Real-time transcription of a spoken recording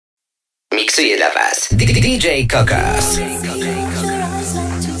miksuje dla Was DJ Kokos.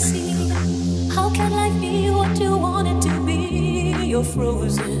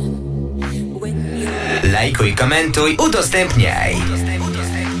 Lajkuj, komentuj, udostępniaj.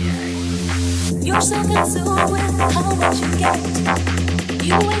 You're so consumed with how much you get.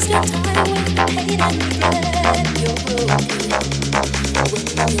 You waste your time with hate and regret. You're broken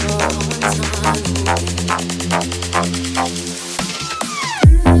when your heart's not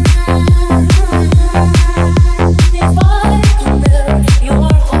If I could melt your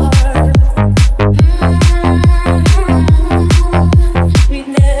heart, we'd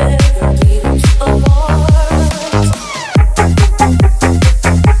never be apart.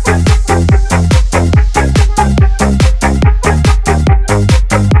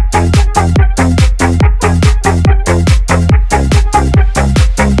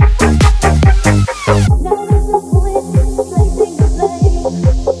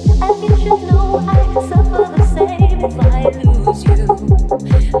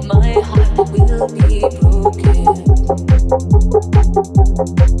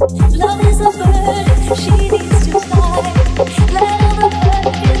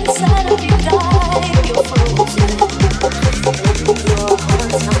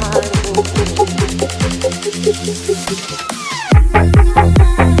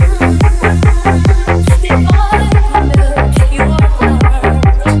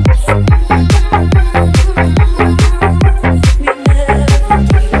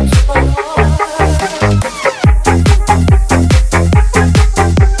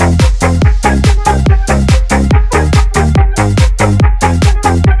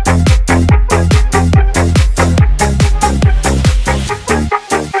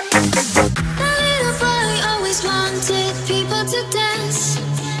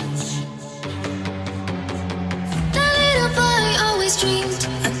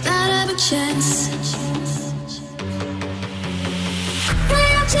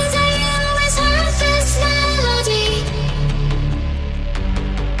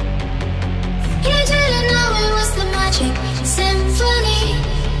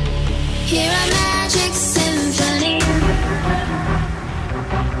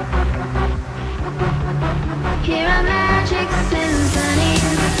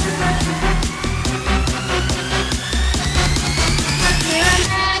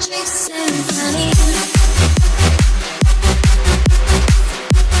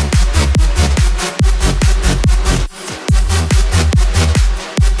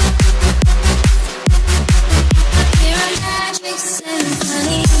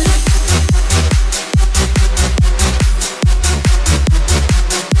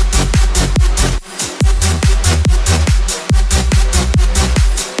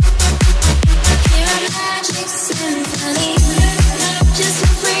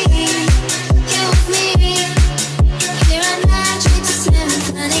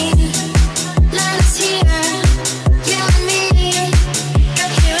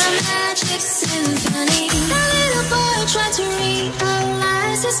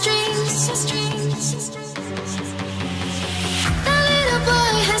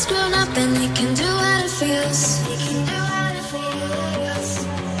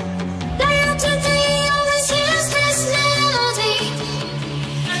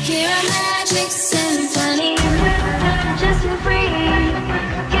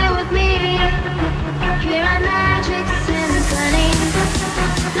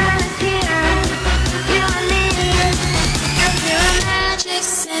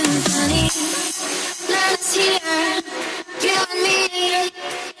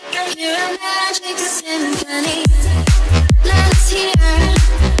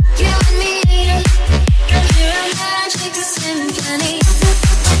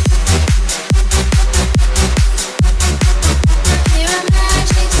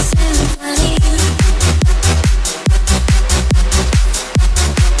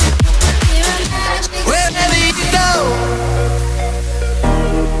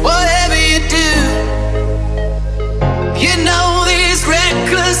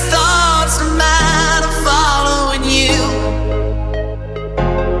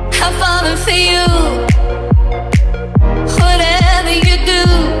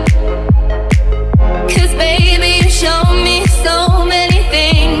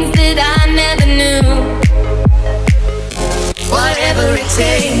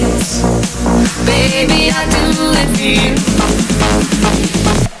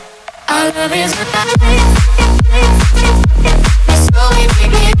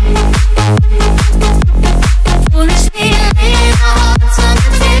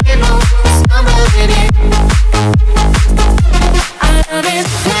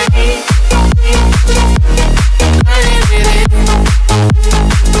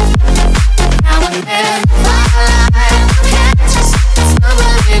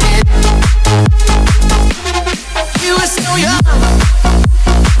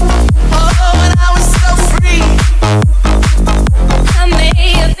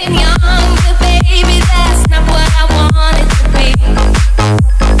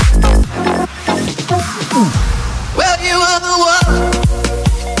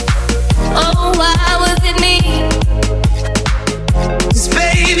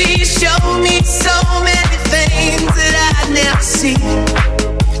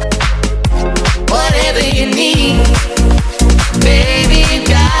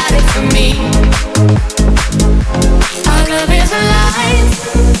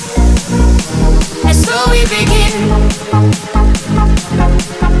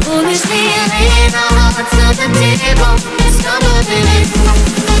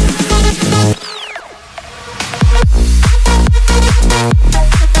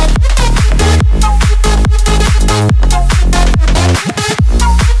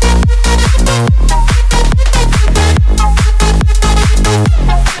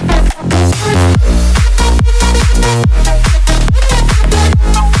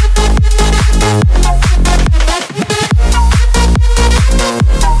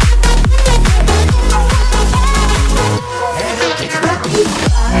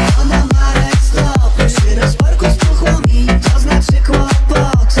 Ona ma rajstopy, przy rozporku spuchło mi, to znaczy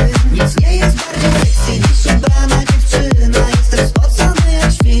kłopoty. Nic nie jest bardziej sexy niż ubrana dziewczyna. Jestem spocony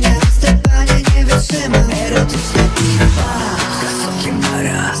jak świnia, stepanie nie wytrzyma. Erotyczne piwa z sokiem na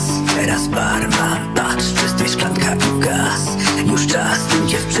raz, teraz barman, patrz, czystej szklanka i gaz. Już czas, tym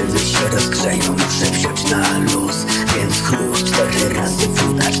dziewczyny się rozgrzeją, muszę wziąć na luz. Więc chlust 4 razy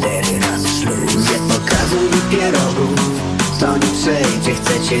woda, 4 razy śluz. Nie pokazuj mi pierogów, to nie przejdzie.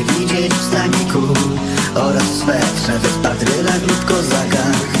 Chcecie widzieć w staniku oraz w swetrze, bez patrylach lub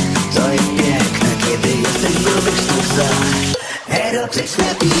kozakach. To jest piękne, kiedy jesteś w grubych sztuczkach.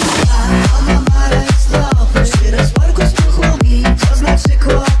 Erotyczne piwa, ona ma rajstopy, przy rozporku spuchło mi, to znaczy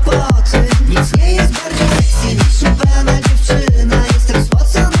kłopoty. Nic nie jest bardziej sexy niż ubrana dziewczyna. Jestem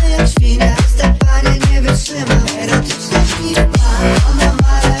spocony jak świnia, stepanie nie wytrzyma. Erotyczne piwa, ona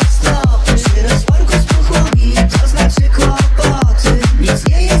ma rajstopy, przy rozporku spuchło mi, to znaczy kłopoty. Nic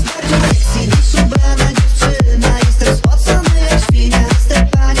nie jest bardziej sexy niż ubrana dziewczyna. Jestem spocony jak świnia,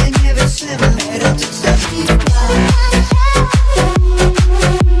 stepanie nie wytrzyma. Erotyczne piwa.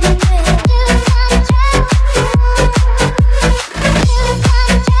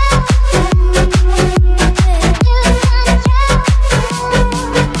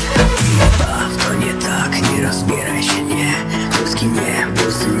 To nie tak, nie rozbieraj się, nie. Kluski nie,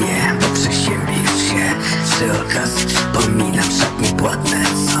 bluzy nie, bo przeziębisz się. Przy okazji przypominam, szatnie płatne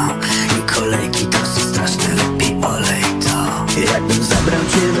są i kolejki to są straszne, lepiej olej to. Jakbym zabrał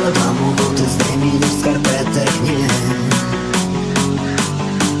cię do domu, buty zdejmij z skarpetek, nie.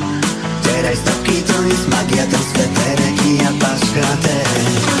 Teraz stopki to jest magia, ten sweterek i ja paczka też.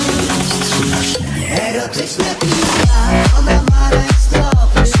 Trzymasz mnie. Erotyczne piwa, ona ma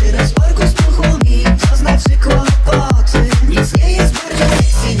rajstopy, przy rozporku spuchło mi, to znaczy kłopoty. Nic nie jest bardziej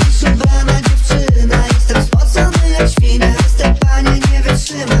sexy niż ubrana dziewczyna. Jestem spocony jak świnia, stepanie nie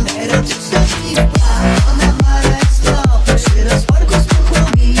wytrzyma. Erotyczne piwa, ona ma rajstopy, przy rozporku spuchło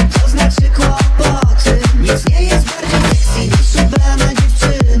mi, to znaczy kłopoty. Nic nie jest bardziej sexy niż ubrana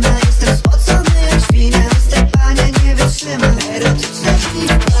dziewczyna. Jestem spocony jak świnia, stepanie nie wytrzyma. Erotyczne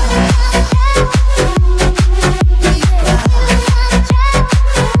piwa.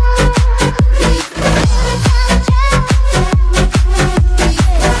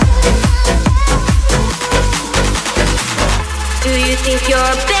 Do you think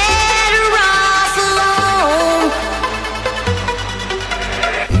you're better off alone?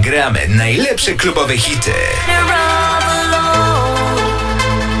 Gramy najlepsze klubowe hity. Better off alone?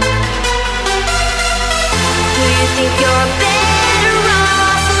 Do you think you're better